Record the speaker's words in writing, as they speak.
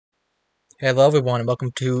Hello everyone and welcome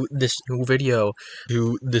to this new video.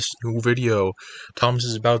 Thomas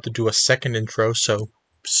is about to do a second intro, so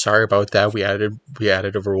sorry about that. We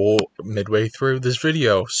added a rule midway through this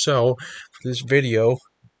video. So for this video,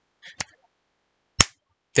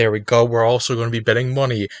 there we go. We're also going to be betting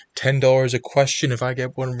money. $10 a question. If I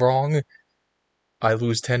get one wrong, I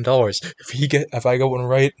lose $10. If I get one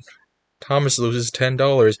right, Thomas loses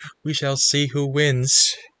 $10. We shall see who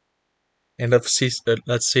wins. And let's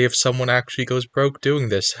see if someone actually goes broke doing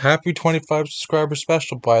this. Happy 25 subscriber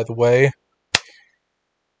special, by the way.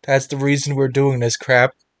 That's the reason we're doing this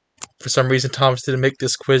crap. For some reason, Thomas didn't make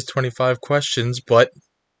this quiz 25 questions, but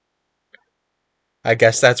I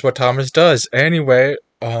guess that's what Thomas does. Anyway,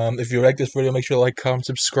 if you like this video, make sure to like, comment,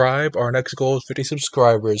 subscribe. Our next goal is 50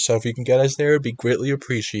 subscribers, so if you can get us there, it'd be greatly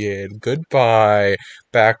appreciated. Goodbye.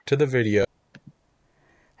 Back to the video.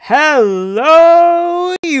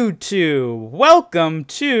 Hello, YouTube! Welcome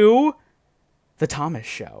to The Thomas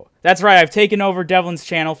Show. That's right, I've taken over Devlin's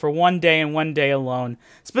channel for one day and one day alone,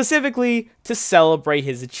 specifically to celebrate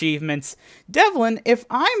his achievements. Devlin, if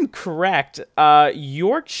I'm correct,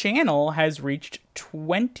 your channel has reached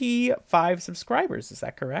 25 subscribers, is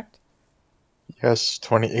that correct? Yes,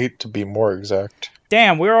 28 to be more exact.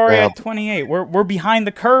 Damn, we're already at 28. We're behind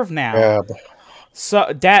the curve now. Dab.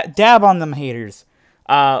 So, dab on them haters.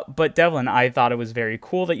 But Devlin, I thought it was very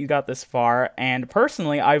cool that you got this far, and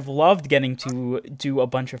personally, I've loved getting to do a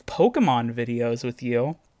bunch of Pokemon videos with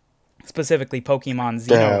you, specifically Pokemon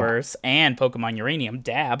Xenoverse and Pokemon Uranium.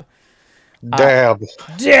 Dab. Dab.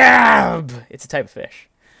 Dab! It's a type of fish.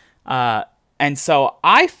 And so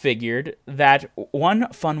I figured that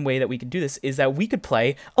one fun way that we could do this is that we could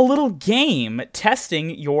play a little game testing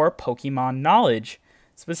your Pokemon knowledge.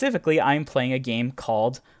 Specifically, I'm playing a game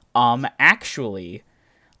called Actually.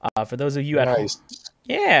 For those of you at home,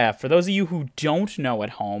 for those of you who don't know at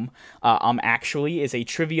home, Actually is a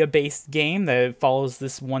trivia-based game that follows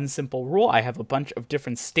this one simple rule. I have a bunch of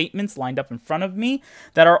different statements lined up in front of me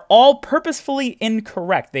that are all purposefully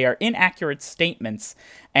incorrect. They are inaccurate statements,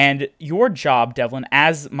 and your job, Devlin,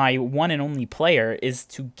 as my one and only player, is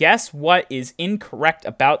to guess what is incorrect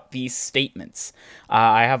about these statements.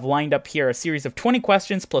 I have lined up here a series of 20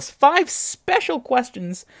 questions plus 5 special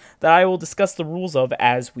questions that I will discuss the rules of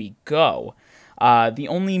as we go. The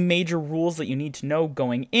only major rules that you need to know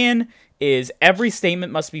going in is every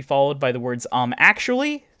statement must be followed by the words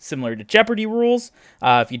actually, similar to Jeopardy rules.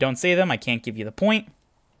 If you don't say them, I can't give you the point.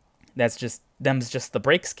 Them's just the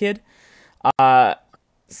breaks, kid.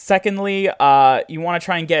 Secondly, you want to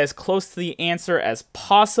try and get as close to the answer as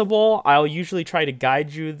possible. I'll usually try to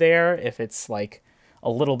guide you there if it's like a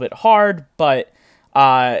little bit hard, but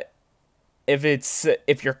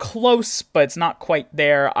if you're close but it's not quite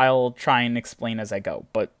there, I'll try and explain as I go.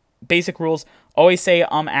 But basic rules: always say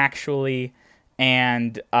actually,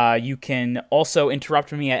 and you can also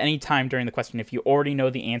interrupt me at any time during the question. If you already know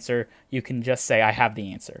the answer, you can just say I have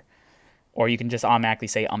the answer, or you can just automatically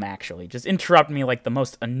say actually. Just interrupt me like the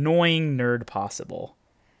most annoying nerd possible.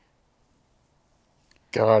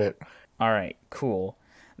 Got it. All right, cool.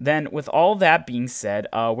 Then, with all that being said,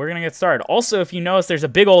 we're going to get started. Also, if you notice, there's a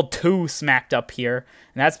big old 2 smacked up here,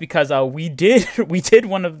 and that's because we did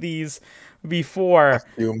one of these before. A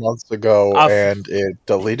few months ago, and it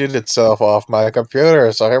deleted itself off my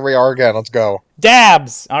computer, so here we are again. Let's go.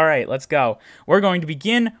 Dabs! All right, let's go. We're going to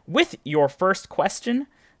begin with your first question.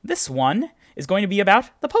 This one is going to be about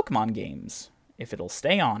the Pokemon games, if it'll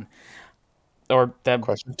stay on. Or the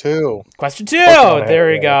Question 2. Question 2! There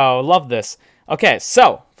we go. Love this. Okay,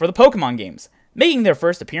 so, for the Pokemon games. Making their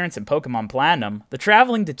first appearance in Pokemon Platinum, the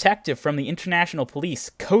traveling detective from the International Police,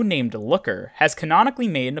 codenamed Looker, has canonically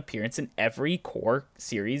made an appearance in every core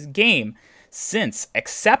series game since,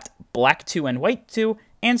 except Black 2 and White 2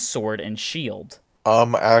 and Sword and Shield.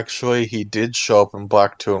 Actually, he did show up in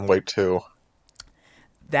Black 2 and White 2.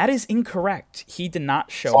 That is incorrect. He did not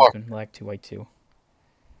show up in Black 2, White 2.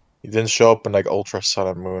 He didn't show up in, like, Ultra Sun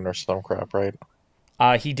and Moon or some crap, right?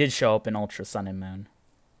 He did show up in Ultra Sun and Moon.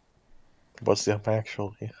 What's the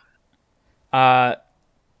actually? Well,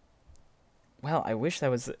 I wish that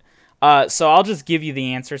was... so I'll just give you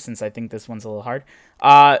the answer since I think this one's a little hard.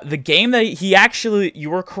 The game that he actually... You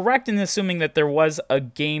were correct in assuming that there was a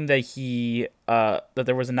game that he... that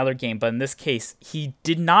there was another game, but in this case, he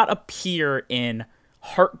did not appear in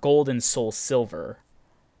Heart Gold and Soul Silver.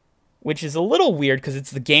 Which is a little weird because it's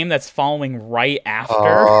the game that's following right after.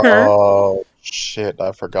 Oh, shit.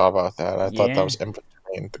 I forgot about that. I thought that was in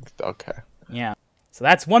between. Okay. Yeah. So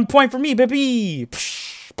that's 1 point for me, baby!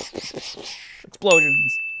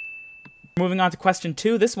 Explosions. Moving on to question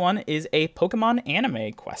 2. This one is a Pokemon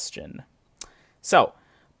anime question. So,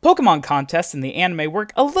 Pokemon contests in the anime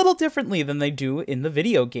work a little differently than they do in the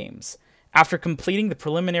video games. After completing the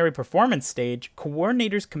preliminary performance stage,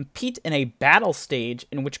 coordinators compete in a battle stage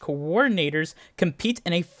in which coordinators compete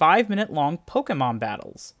in a 5-minute long Pokemon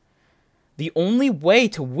battles. The only way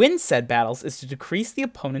to win said battles is to decrease the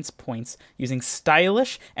opponent's points using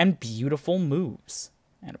stylish and beautiful moves.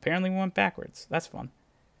 And apparently we went backwards. That's fun.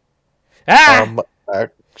 Ah!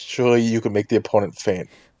 Actually, you can make the opponent faint.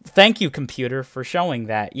 Thank you, computer, for showing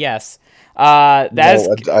that. Yes. I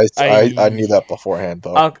knew that beforehand,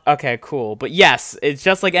 though. Okay, cool. But yes, it's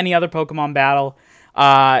just like any other Pokemon battle.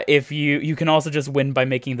 If you can also just win by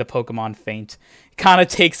making the Pokemon faint. Kind of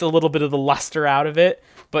takes a little bit of the luster out of it,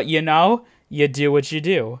 but you do what you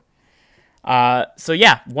do. So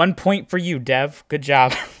yeah, 1 point for you, Dev. Good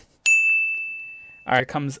job. All right, here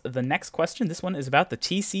comes the next question. This one is about the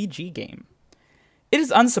TCG game. It is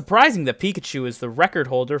unsurprising that Pikachu is the record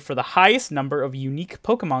holder for the highest number of unique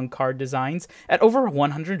Pokemon card designs at over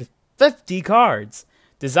 150 cards.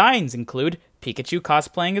 Designs include Pikachu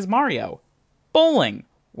cosplaying as Mario, bowling,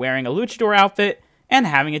 wearing a luchador outfit, and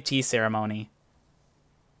having a tea ceremony.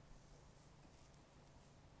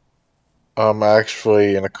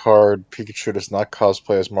 Actually, in a card, Pikachu does not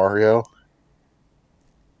cosplay as Mario.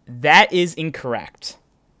 That is incorrect.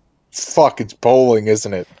 Fuck, it's bowling,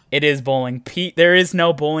 isn't it? It is bowling. There is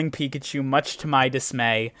no bowling Pikachu, much to my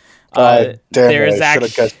dismay. Damn it, I should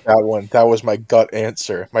have guessed that one. That was my gut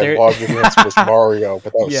answer. My logic answer was Mario,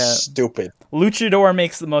 but that was stupid. Luchador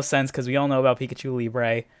makes the most sense because we all know about Pikachu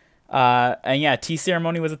Libre. And yeah, tea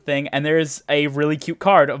ceremony was a thing, and there's a really cute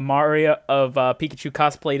card of Pikachu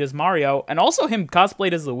cosplayed as Mario, and also him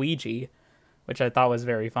cosplayed as Luigi, which I thought was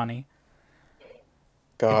very funny.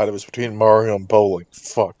 God, it was between Mario and bowling.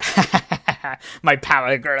 Fuck. My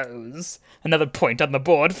power grows. Another point on the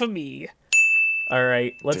board for me. All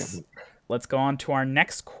right, let's go on to our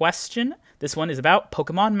next question. This one is about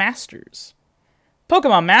Pokemon Masters.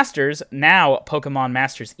 Pokemon Masters, now Pokemon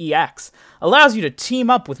Masters EX, allows you to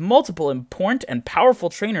team up with multiple important and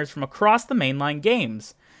powerful trainers from across the mainline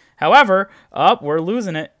games. However, we're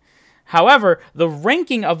losing it. However, the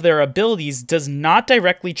ranking of their abilities does not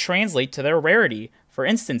directly translate to their rarity. For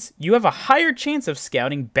instance, you have a higher chance of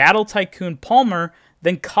scouting Battle Tycoon Palmer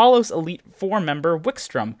than Kalos Elite Four member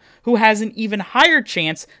Wickstrom, who has an even higher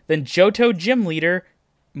chance than Johto Gym Leader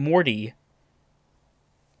Morty.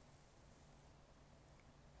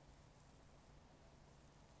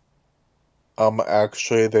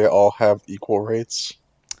 Actually, they all have equal rates.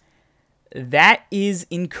 That is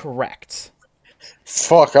incorrect.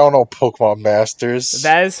 Fuck, I don't know Pokemon Masters.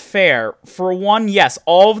 That is fair. For one, yes,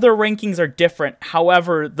 all of their rankings are different.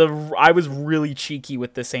 However, I was really cheeky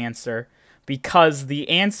with this answer because the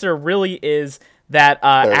answer really is that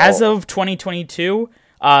as of 2022,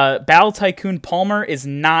 Battle Tycoon Palmer is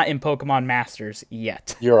not in Pokemon Masters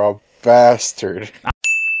yet. You're a bastard.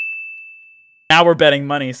 Now we're betting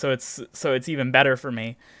money, so it's even better for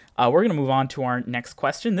me. We're gonna move on to our next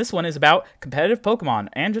question. This one is about competitive Pokemon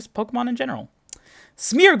and just Pokemon in general.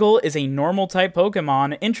 Smeargle is a normal-type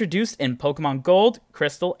Pokemon introduced in Pokemon Gold,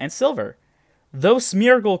 Crystal, and Silver. Though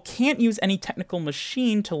Smeargle can't use any technical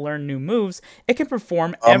machine to learn new moves, it can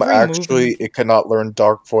perform every move... Actually, it cannot learn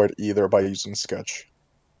Dark Void either by using Sketch.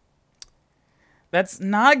 That's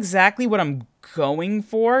not exactly what I'm going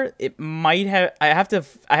for. It might have... I have to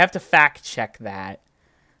fact-check that.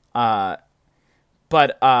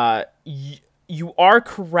 But you are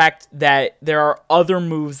correct that there are other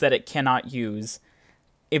moves that it cannot use.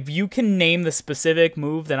 If you can name the specific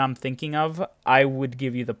move that I'm thinking of, I would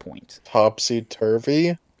give you the point.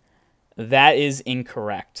 Topsy-turvy? That is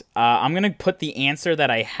incorrect. I'm going to put the answer that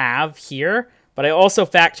I have here, but I also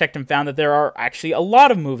fact-checked and found that there are actually a lot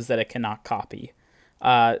of moves that it cannot copy.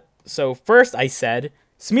 So first I said,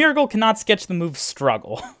 Smeargle cannot sketch the move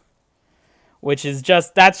Struggle. Which is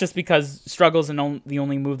that's just because Struggle's the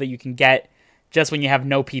only move that you can get just when you have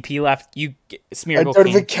no PP left. Smeargle I don't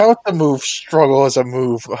even count the move Struggle as a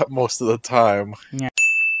move most of the time. Yeah.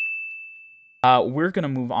 We're going to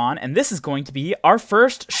move on, and this is going to be our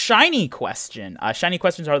first Shiny question. Shiny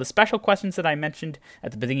questions are the special questions that I mentioned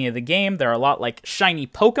at the beginning of the game. They're a lot like Shiny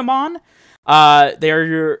Pokemon.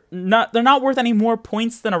 They're not worth any more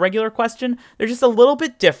points than a regular question. They're just a little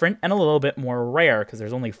bit different and a little bit more rare because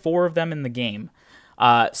there's only 4 of them in the game.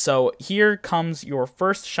 So here comes your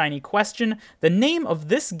first Shiny question. The name of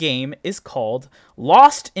this game is called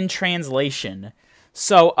Lost in Translation.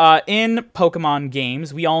 So in Pokemon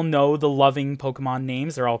games, we all know the loving Pokemon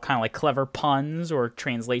names. They're all kind of like clever puns or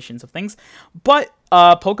translations of things. But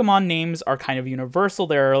Pokemon names are kind of universal.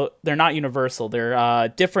 They're not universal. They're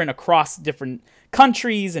different across different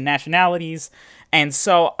countries and nationalities. And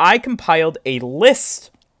so I compiled a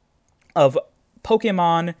list of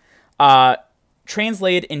Pokemon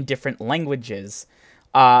translated in different languages.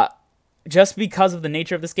 Just because of the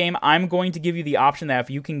nature of this game, I'm going to give you the option that if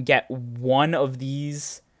you can get one of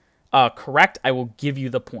these correct, I will give you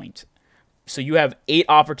the point. So you have 8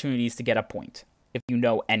 opportunities to get a point if you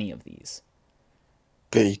know any of these.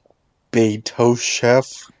 Beto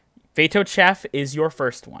Chef? Beto Chef is your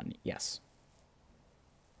first one, yes.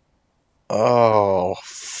 Oh,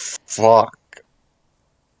 fuck.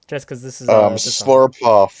 Just because this is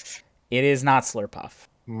Slurpuff. It is not Slurpuff.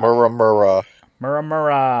 Murra.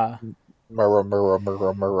 Murra.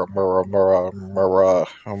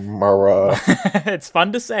 It's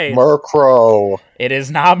fun to say. Murkrow. It is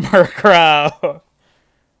not Murkrow.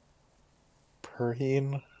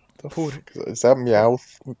 Purrine? Is that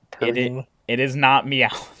Meowth? Purrine? It is not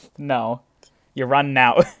Meowth. No. You're running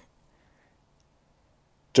out.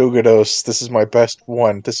 Gyarados. This is my best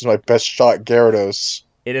one. This is my best shot, Gyarados.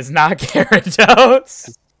 It is not Gyarados.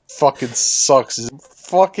 It fucking sucks.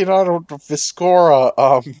 Fucking, I don't know, Viscora.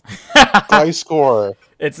 Gliscor.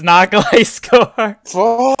 It's not Gliscor.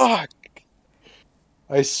 Fuck.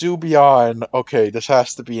 Isubion. Okay, this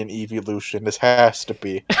has to be an evolution. This has to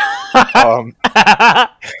be.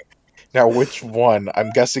 Now, which one? I'm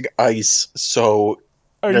guessing Ice, so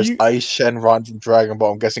there's Ice Shenron from Dragon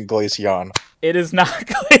Ball. I'm guessing Glaceon. It is not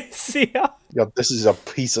Glaceon. Yo, this is a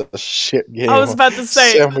piece of shit game. I was about to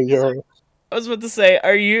say,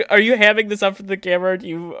 are you having this up for the camera?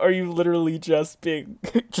 Are you literally just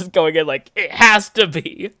going in like, it has to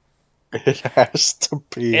be? It has to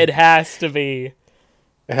be. It has to be.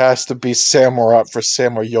 It has to be Samurott for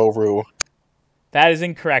Samuryoru. That is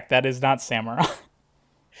incorrect. That is not Samurott.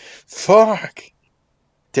 Fuck.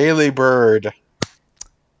 Delibird.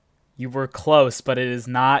 You were close, but it is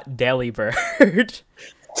not Delibird.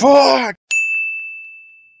 Fuck.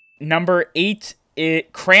 Number 8,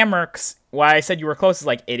 Cramorx. Why I said you were close is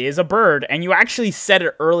like, it is a bird, and you actually said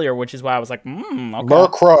it earlier, which is why I was like, okay.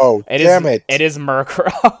 Murkrow. Damn it. It is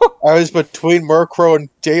Murkrow. I was between Murkrow and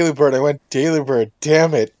Delibird. I went Delibird.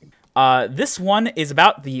 Damn it. This one is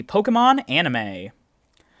about the Pokemon anime.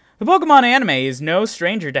 The Pokemon anime is no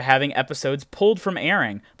stranger to having episodes pulled from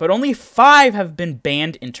airing, but only 5 have been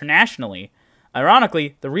banned internationally.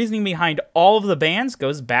 Ironically, the reasoning behind all of the bans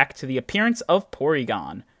goes back to the appearance of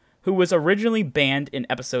Porygon, who was originally banned in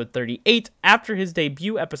episode 38 after his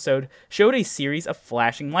debut episode showed a series of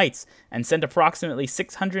flashing lights and sent approximately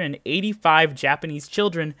 685 Japanese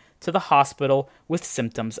children to the hospital with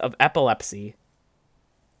symptoms of epilepsy.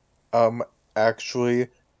 Actually,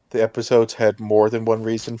 the episodes had more than one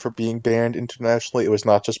reason for being banned internationally. It was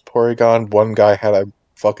not just Porygon. One guy had a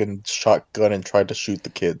fucking shotgun and tried to shoot the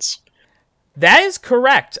kids. That is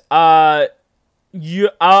correct. I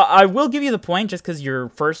will give you the point just because your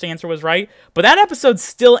first answer was right, but that episode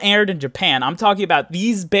still aired in Japan. I'm talking about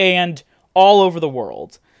these banned all over the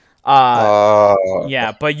world.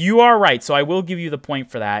 Yeah, but you are right, so I will give you the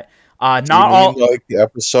point for that. Not all like the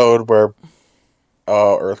episode where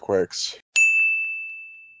earthquakes.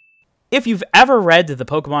 If you've ever read the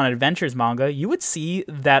Pokemon Adventures manga, you would see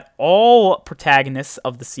that all protagonists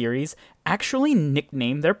of the series actually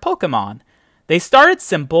nicknamed their Pokemon. They started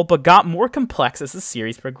simple, but got more complex as the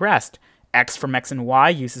series progressed. X from X and Y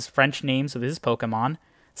uses French names of his Pokemon.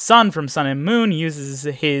 Sun from Sun and Moon uses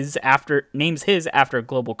names his after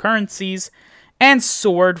global currencies. And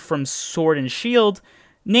Sword from Sword and Shield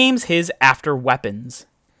names his after weapons.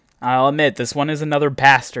 I'll admit, this one is another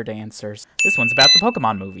bastard answer. This one's about the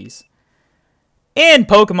Pokemon movies. In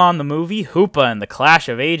Pokemon the movie, Hoopa and the Clash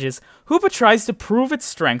of Ages, Hoopa tries to prove its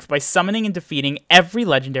strength by summoning and defeating every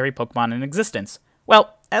legendary Pokemon in existence.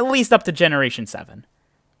 Well, at least up to Generation 7.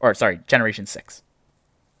 Or, sorry, Generation 6.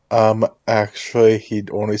 Actually, he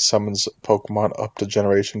only summons Pokemon up to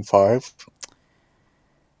Generation 5.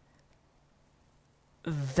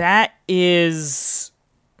 That is...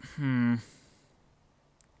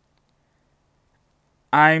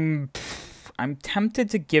 I'm tempted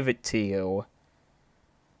to give it to you.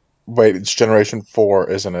 Wait, it's Generation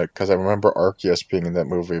 4, isn't it? Because I remember Arceus being in that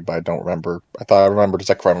movie, but I don't remember. I thought I remembered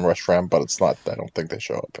Zekrom and Reshiram, but it's not. I don't think they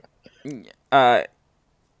show up.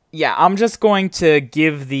 Yeah, I'm just going to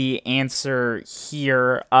give the answer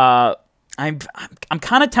here. I'm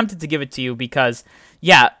kind of tempted to give it to you because,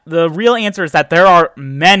 yeah, the real answer is that there are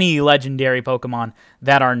many legendary Pokemon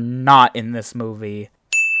that are not in this movie.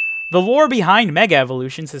 The lore behind Mega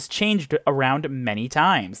Evolutions has changed around many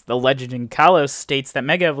times. The legend in Kalos states that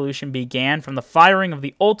Mega Evolution began from the firing of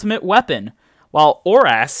the ultimate weapon, while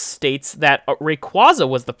Oras states that Rayquaza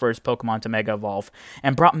was the first Pokemon to Mega Evolve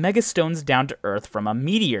and brought Mega Stones down to Earth from a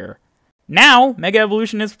meteor. Now, Mega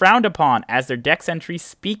Evolution is frowned upon, as their dex entries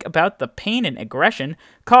speak about the pain and aggression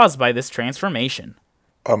caused by this transformation.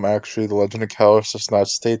 Actually, the Legend of Kalos does not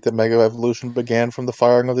state that Mega Evolution began from the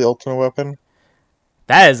firing of the ultimate weapon.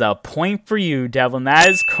 That is a point for you, Devlin. That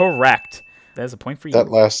is correct. That is a point for you. That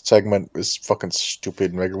last segment is fucking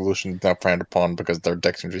stupid. Mega Evolution not frowned upon because their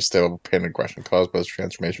dex entries still have pain and aggression caused by this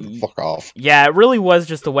transformation. Fuck off. Yeah, it really was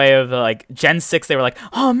just a way of, like, Gen 6, they were like,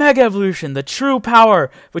 oh, Mega Evolution, the true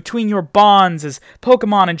power between your bonds is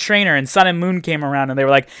Pokemon and Trainer, and Sun and Moon came around, and they were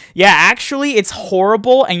like, yeah, actually, it's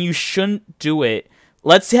horrible, and you shouldn't do it.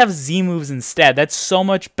 Let's have Z moves instead. That's so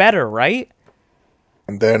much better, right?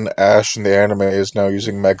 And then Ash in the anime is now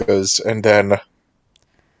using Megas, and then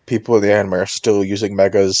people in the anime are still using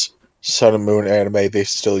Megas. Sun and Moon anime, they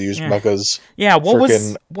still use Megas. Yeah, what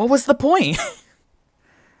was the point?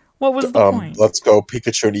 What was the point? Let's go.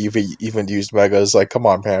 Pikachu and Eevee even used Megas. Like, come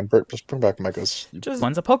on, man. Just bring back Megas. Just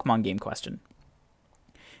one's a Pokemon game question.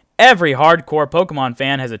 Every hardcore Pokemon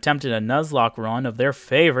fan has attempted a Nuzlocke run of their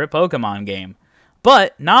favorite Pokemon game.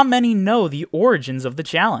 But not many know the origins of the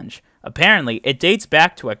challenge. Apparently, it dates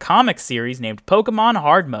back to a comic series named Pokemon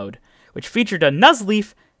Hard Mode, which featured a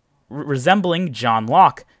Nuzleaf resembling John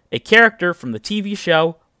Locke, a character from the TV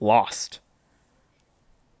show Lost.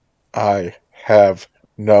 I have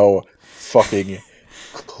no fucking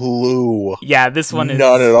clue. Yeah, this one is...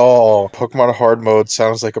 None at all. Pokemon Hard Mode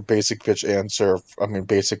sounds like a basic bitch answer. I mean,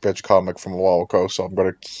 basic bitch comic from a while ago, so I'm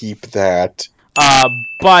gonna keep that.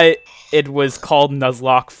 But it was called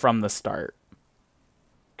Nuzlocke from the start.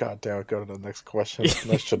 God damn it, go to the next question.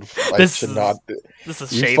 I should not. This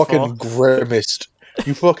is you shameful. fucking grimaced.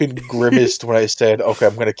 You fucking grimaced when I said, okay,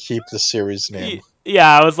 I'm gonna keep the series name.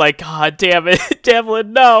 Yeah, I was like, God damn it,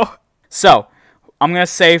 Devlin, no. So, I'm gonna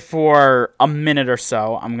say for a minute or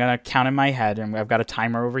so, I'm gonna count in my head, and I've got a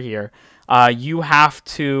timer over here. You have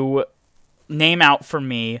to name out for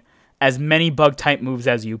me as many bug type moves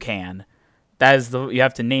as you can. That is you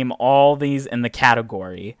have to name all these in the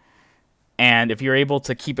category. And if you're able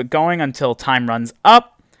to keep it going until time runs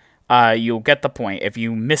up, you'll get the point. If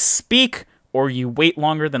you misspeak or you wait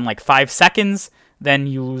longer than like 5 seconds, then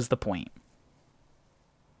you lose the point.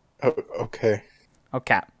 Oh, okay.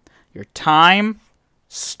 Okay. Your time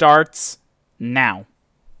starts now.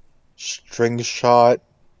 String Shot,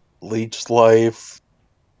 Leech Life,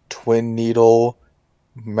 Twin Needle,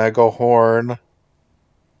 Mega Horn,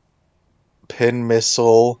 Pin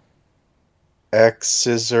Missile, X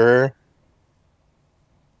Scissor,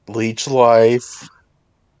 Leech Life,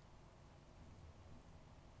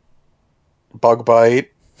 Bug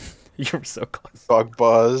Bite. You were so close. Bug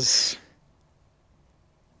Buzz.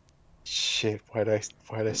 Shit, why'd I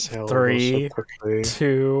say all those so quickly?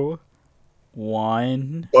 2,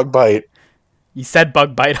 1. Bug Bite. You said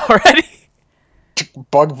Bug Bite already?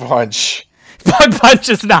 Bug Punch. Bug Punch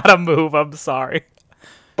is not a move, I'm sorry.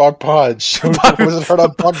 Bug Punch. Who hasn't heard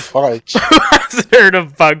of Bug Punch? Who hasn't heard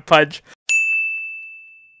of Bug Punch?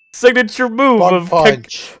 Signature move Bug of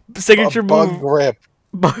Punch. Signature Bug move. Grip.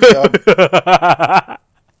 Bug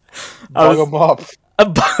Bug 'em up.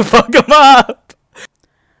 Bug 'em up.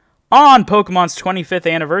 On Pokemon's 25th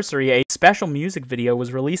anniversary, a special music video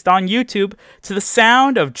was released on YouTube to the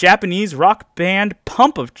sound of Japanese rock band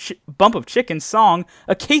Bump of Chicken's song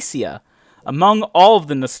Acacia. Among all of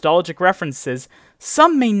the nostalgic references,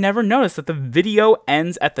 some may never notice that the video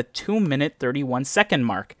ends at the 2-minute 31-second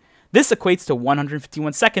mark. This equates to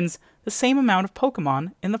 151 seconds, the same amount of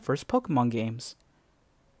Pokemon in the first Pokemon games.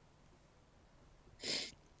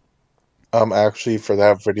 Actually, for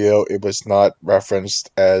that video, it was not referenced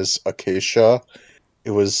as Acacia.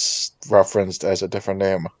 It was referenced as a different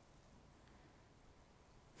name.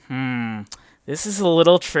 This is a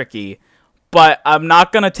little tricky, but I'm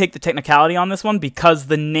not going to take the technicality on this one because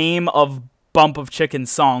the name of Bump of Chicken's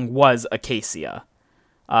song was Acacia.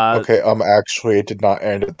 Okay, actually, it did not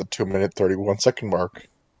end at the 2-minute 31-second mark.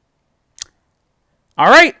 All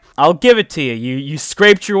right, I'll give it to you. You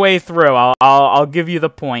scraped your way through. I'll give you the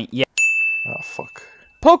point. Yeah. Oh, fuck.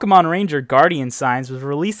 Pokemon Ranger Guardian Signs was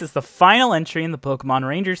released as the final entry in the Pokemon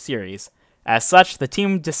Ranger series. As such, the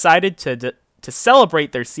team decided to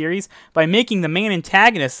celebrate their series by making the main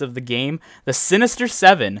antagonists of the game the Sinister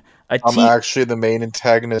Seven. Actually, the main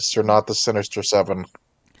antagonists are not the Sinister Seven.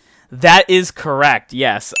 That is correct,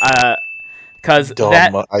 yes. Because I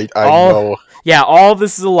know. Yeah, all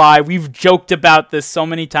this is a lie. We've joked about this so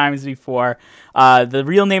many times before. The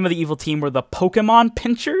real name of the evil team were the Pokemon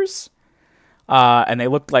Pinchers. And they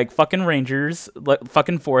looked like fucking rangers,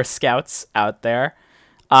 fucking forest scouts out there.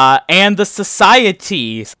 And the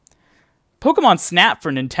Society. Pokemon Snap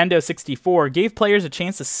for Nintendo 64 gave players a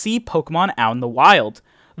chance to see Pokemon out in the wild.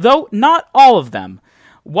 though not all of them.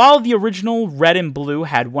 While the original Red and Blue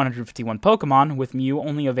had 151 Pokemon, with Mew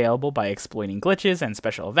only available by exploiting glitches and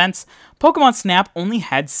special events, Pokemon Snap only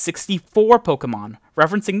had 64 Pokemon,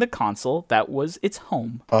 referencing the console that was its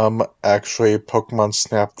home. Actually, Pokemon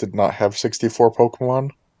Snap did not have 64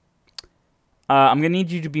 Pokemon. I'm going to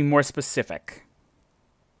need you to be more specific.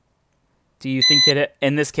 Do you think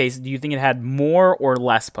in this case, do you think it had more or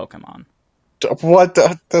less Pokemon? What?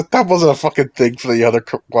 That wasn't a fucking thing for the other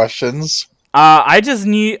questions. I just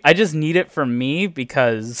need it for me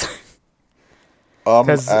because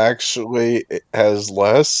Actually, it has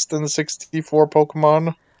less than 64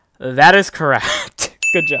 Pokemon. that is correct.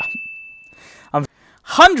 Good job.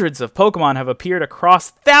 Hundreds of Pokemon have appeared across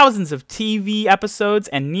thousands of TV episodes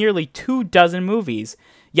and nearly 24 movies,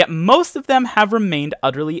 yet most of them have remained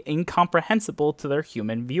utterly incomprehensible to their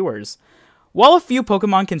human viewers. While a few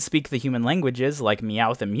Pokemon can speak the human languages, like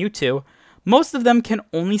Meowth and Mewtwo, most of them can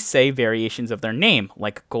only say variations of their name,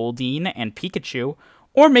 like Goldeen and Pikachu,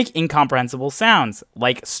 or make incomprehensible sounds,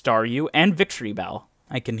 like Staryu and Victory Bell.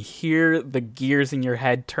 I can hear the gears in your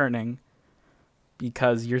head turning,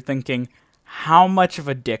 because you're thinking, how much of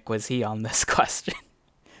a dick was he on this question?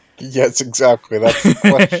 Yes, exactly. That's the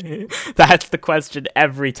question. That's the question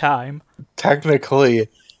every time. Technically,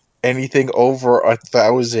 anything over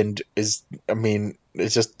 1,000 is,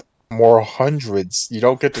 it's just more hundreds. You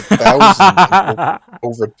don't get to thousands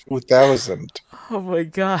over 2,000. Oh my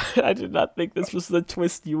god, I did not think this was the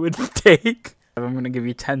twist you would take. I'm gonna give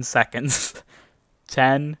you 10 seconds.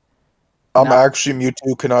 10. Actually,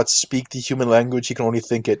 Mewtwo cannot speak the human language. He can only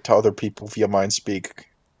think it to other people via mind speak.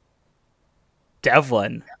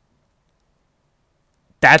 Devlin.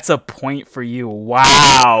 That's a point for you.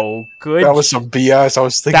 Wow. Good. That was some BS. I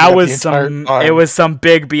was thinking that that was the entire some time. It was some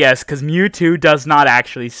big BS because Mewtwo does not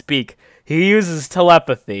actually speak. He uses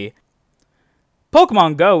telepathy.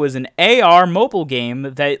 Pokemon Go is an AR mobile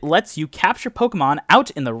game that lets you capture Pokemon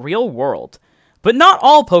out in the real world. But not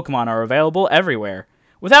all Pokemon are available everywhere.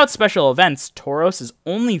 Without special events, Tauros is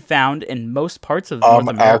only found in most parts of North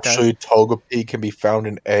America. Actually, Togepi can be found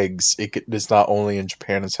in eggs. It is not only in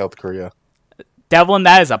Japan and South Korea. Devlin,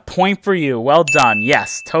 that is a point for you. Well done.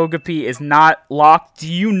 Yes, Togepi is not locked.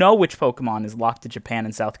 Do you know which Pokemon is locked to Japan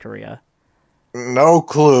and South Korea? No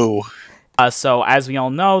clue. So, as we all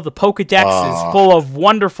know, the Pokedex is full of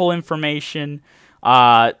wonderful information,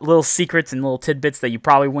 little secrets and little tidbits that you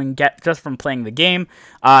probably wouldn't get just from playing the game.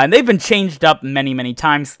 And they've been changed up many, many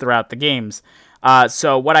times throughout the games.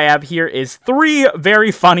 So what I have here is 3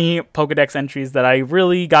 very funny Pokedex entries that I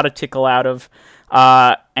really got a tickle out of.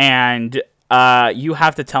 You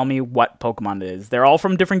have to tell me what Pokemon it is. They're all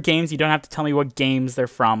from different games. You don't have to tell me what games they're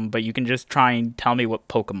from, but you can just try and tell me what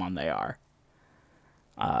Pokemon they are.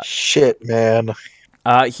 Shit, man.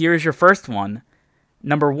 Here's your first one.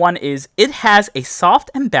 Number 1 is, it has a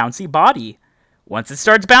soft and bouncy body. Once it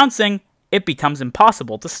starts bouncing, it becomes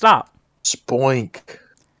impossible to stop. Spoink.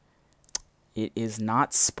 It is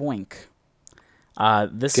not Spoink.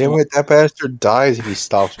 Damn it, that bastard dies if he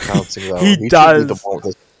stops bouncing, though. He does. The one with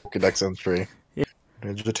this Pokedex entry. Yeah.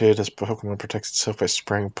 Vegetated, this Pokemon protects itself by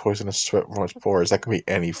spraying poisonous sweat from its pores. That can be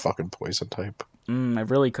any fucking poison type. It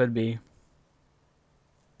really could be.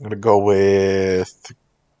 I'm gonna go with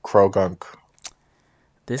Krogunk.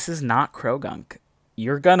 This is not Krogunk.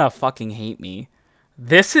 You're gonna fucking hate me.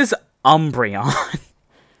 This is Umbreon.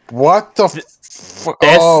 What the fuck?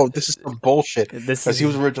 Oh, this is some bullshit. Because he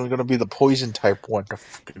was originally going to be the poison type one. I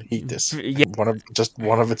fucking hate this. Yeah.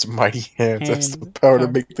 One of its mighty hands has the power to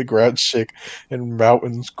make the ground shake and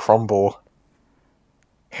mountains crumble.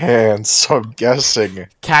 Hands, so I'm guessing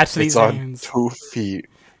Catch these it's hands. on 2 feet.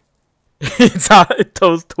 It's on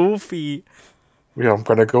those 2 feet. Yeah, I'm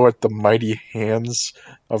gonna go with the mighty hands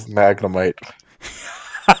of Magnemite.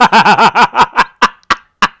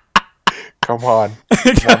 Come on.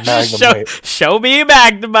 Show me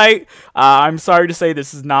Magnemite. I'm sorry to say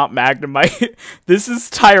this is not Magnemite. This is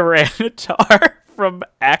Tyranitar from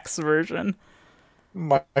X version.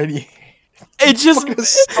 Mighty. It just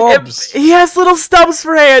stubs. He has little stubs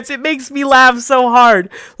for hands. It makes me laugh so hard.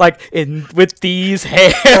 Like with these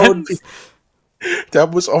hands.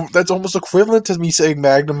 That's almost equivalent to me saying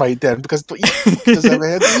Magnemite then, because he doesn't have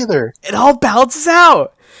hands either. It all balances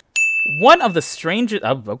out. One of the strangest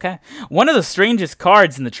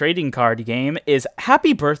cards in the trading card game is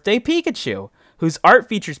Happy Birthday Pikachu, whose art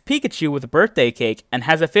features Pikachu with a birthday cake and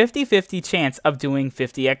has a 50-50 chance of doing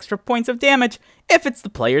 50 extra points of damage if it's the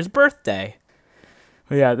player's birthday.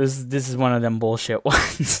 Yeah, this is one of them bullshit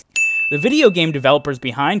ones. The video game developers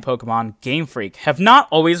behind Pokemon, Game Freak, have not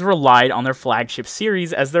always relied on their flagship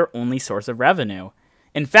series as their only source of revenue.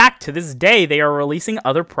 In fact, to this day, they are releasing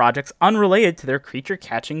other projects unrelated to their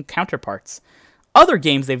creature-catching counterparts. Other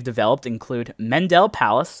games they've developed include Mendel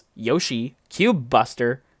Palace, Yoshi, Cube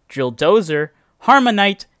Buster, Drill Dozer,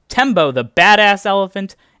 Harmonite, Tembo the Badass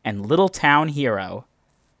Elephant, and Little Town Hero.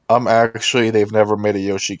 Actually, they've never made a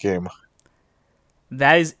Yoshi game.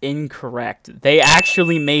 That is incorrect. They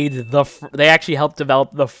actually they actually helped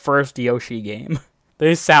develop the first Yoshi game.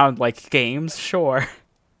 They sound like games, sure.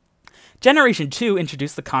 Generation 2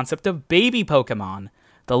 introduced the concept of baby Pokemon,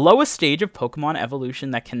 the lowest stage of Pokemon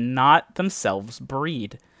evolution that cannot themselves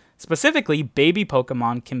breed. Specifically, baby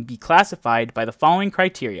Pokemon can be classified by the following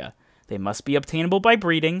criteria. They must be obtainable by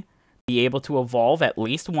breeding, be able to evolve at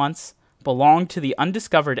least once, belong to the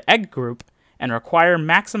undiscovered egg group, and require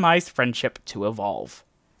maximized friendship to evolve.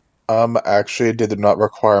 Actually, they did not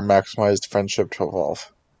require maximized friendship to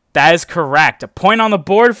evolve. That is correct. A point on the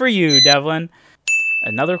board for you, Devlin.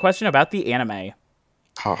 Another question about the anime.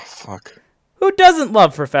 Oh, fuck. Who doesn't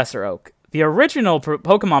love Professor Oak? The original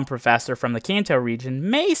Pokemon professor from the Kanto region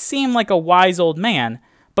may seem like a wise old man,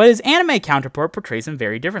 but his anime counterpart portrays him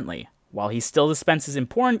very differently. While he still dispenses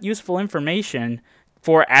important, useful information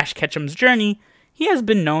for Ash Ketchum's journey, he has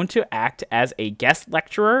been known to act as a guest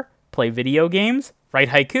lecturer, play video games, write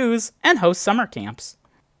haikus, and host summer camps.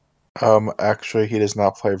 Actually, he does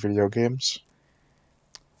not play video games.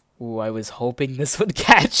 Ooh, I was hoping this would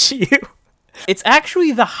catch you. It's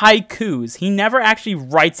actually the haikus. He never actually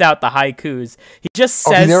writes out the haikus. He just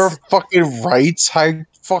says... Oh, he never fucking writes?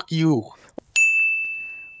 Fuck you.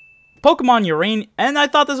 Pokemon Uranium... And I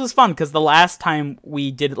thought this was fun, because the last time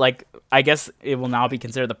we did, like... I guess it will now be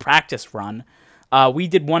considered the practice run. We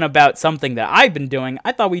did one about something that I've been doing.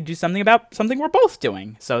 I thought we'd do something about something we're both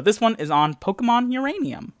doing. So this one is on Pokemon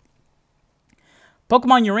Uranium.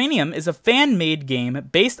 Pokemon Uranium is a fan-made game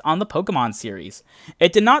based on the Pokemon series.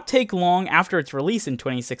 It did not take long after its release in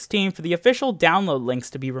 2016 for the official download links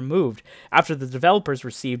to be removed after the developers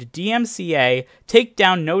received DMCA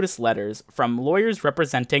takedown notice letters from lawyers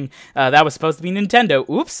representing, that was supposed to be Nintendo,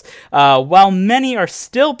 oops. While many are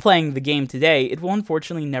still playing the game today, it will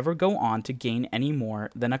unfortunately never go on to gain any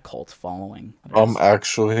more than a cult following.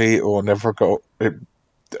 Actually, it will never go... It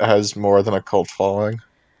has more than a cult following.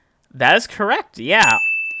 That is correct, yeah.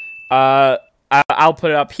 I'll put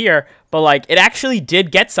it up here, but like it actually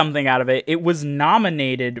did get something out of it. It was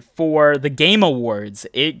nominated for the Game Awards.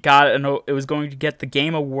 It was going to get the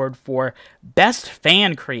Game Award for Best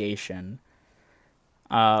Fan Creation.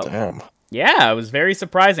 Damn. Yeah, it was very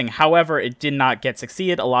surprising. However, it did not get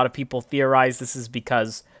succeeded. A lot of people theorize this is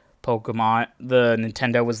because the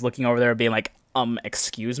Nintendo was looking over there being like,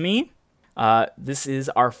 excuse me? This is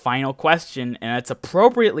our final question, and it's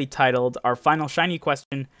appropriately titled, our final shiny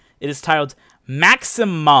question. It is titled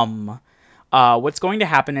Maximum. What's going to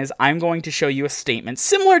happen is I'm going to show you a statement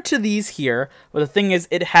similar to these here, but the thing is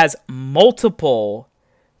it has multiple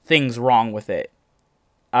things wrong with it.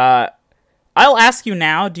 I'll ask you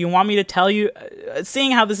now, do you want me to tell you,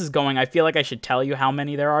 seeing how this is going, I feel like I should tell you how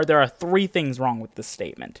many there are. There are 3 things wrong with this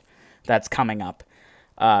statement that's coming up.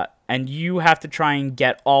 And you have to try and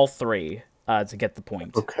get all 3 to get the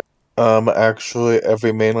point. Okay. Actually,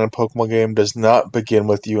 every mainline Pokemon game does not begin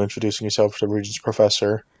with you introducing yourself to the Regent's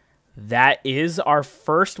Professor. That is our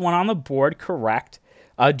first one on the board, correct.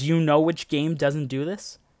 Do you know which game doesn't do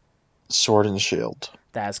this? Sword and Shield.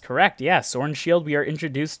 That is correct, yeah. Sword and Shield, we are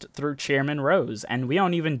introduced through Chairman Rose, and we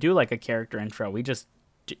don't even do like a character intro. We just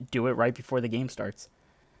do it right before the game starts.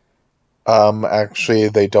 Actually,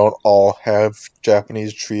 they don't all have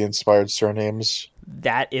Japanese tree-inspired surnames.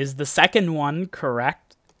 That is the second one,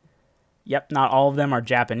 correct. Yep, not all of them are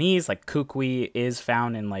Japanese. Like, Kukui is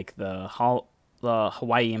found in, like, the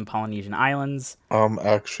Hawaii and Polynesian Islands.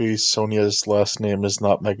 Actually, Sonia's last name is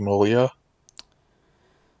not Magnolia.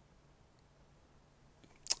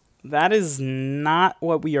 That is not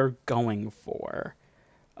what we are going for.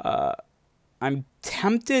 I'm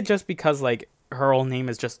tempted just because, like, her whole name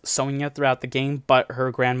is just Sonia throughout the game, but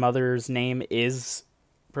her grandmother's name is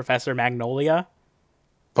Professor Magnolia.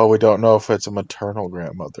 But we don't know if it's a maternal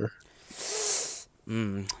grandmother.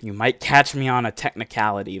 You might catch me on a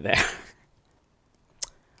technicality there.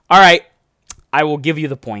 Alright, I will give you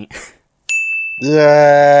the point.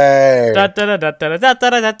 Yay!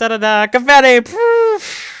 Confetti!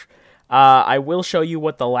 I will show you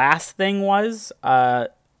what the last thing was.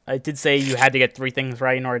 I did say you had to get 3 things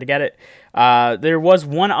right in order to get it. There was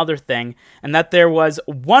one other thing, and that there was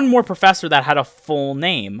one more professor that had a full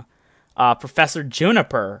name. Professor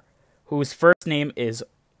Juniper, whose first name is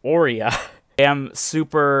Aurea. I am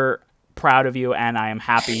super proud of you, and I am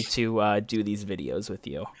happy to do these videos with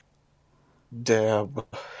you. Damn.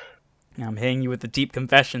 I'm hitting you with the deep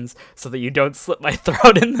confessions so that you don't slit my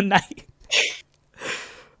throat in the night.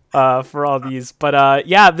 For all these. But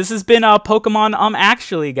yeah, this has been Pokemon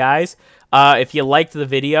Actually, guys. If you liked the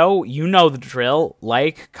video, you know the drill.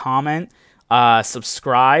 Like, comment,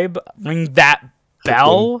 subscribe, ring that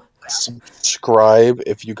bell. Subscribe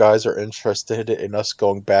if you guys are interested in us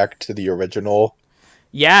going back to the original.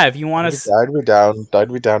 Yeah, if you want to.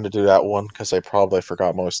 I'd be down to do that one because I probably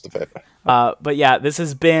forgot most of it. But yeah, this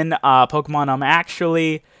has been Pokemon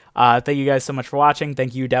Actually. Thank you guys so much for watching.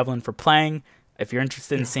 Thank you, Devlin, for playing. If you're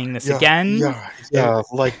interested in seeing this again,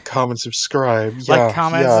 like, comment, subscribe. Like,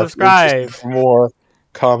 comment, subscribe. For more,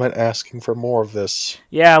 comment asking for more of this.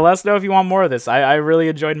 Yeah, let us know if you want more of this. I really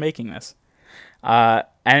enjoyed making this.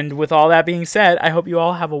 And with all that being said, I hope you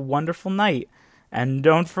all have a wonderful night. And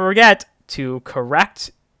don't forget to correct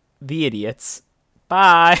the idiots.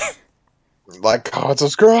 Bye. Like, comment,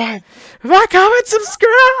 subscribe. Like, comment,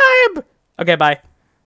 subscribe. Okay, bye.